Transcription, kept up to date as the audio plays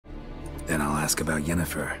Then I'll ask about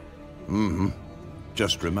Yennefer. Mm-hmm.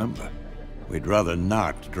 Just remember, we'd rather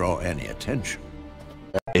not draw any attention.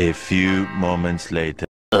 A few moments later.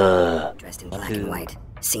 Dressed in black and white.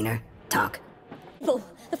 Seen her? Talk. Well,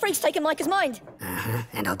 the freak's taken Micah's mind. Uh-huh.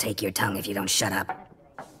 And I'll take your tongue if you don't shut up.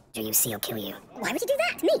 Do you see he'll kill you? Why would he do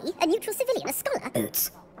that? Me? A neutral civilian? A scholar?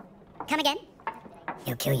 Boots. Come again?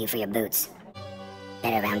 He'll kill you for your boots.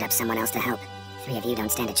 Better round up someone else to help. 3 of you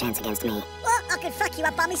don't stand a chance against me. Well, I could fuck you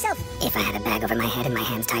up by myself. If I had a bag over my head and my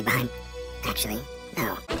hands tied behind... Actually,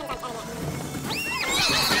 no.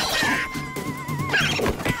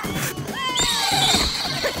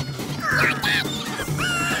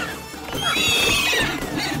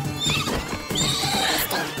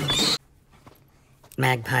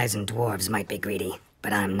 Magpies and dwarves might be greedy,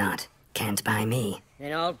 but I'm not. Can't buy me.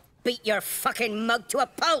 Then I'll beat your fucking mug to a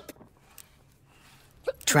pulp.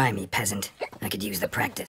 Try me, peasant. I could use the practice.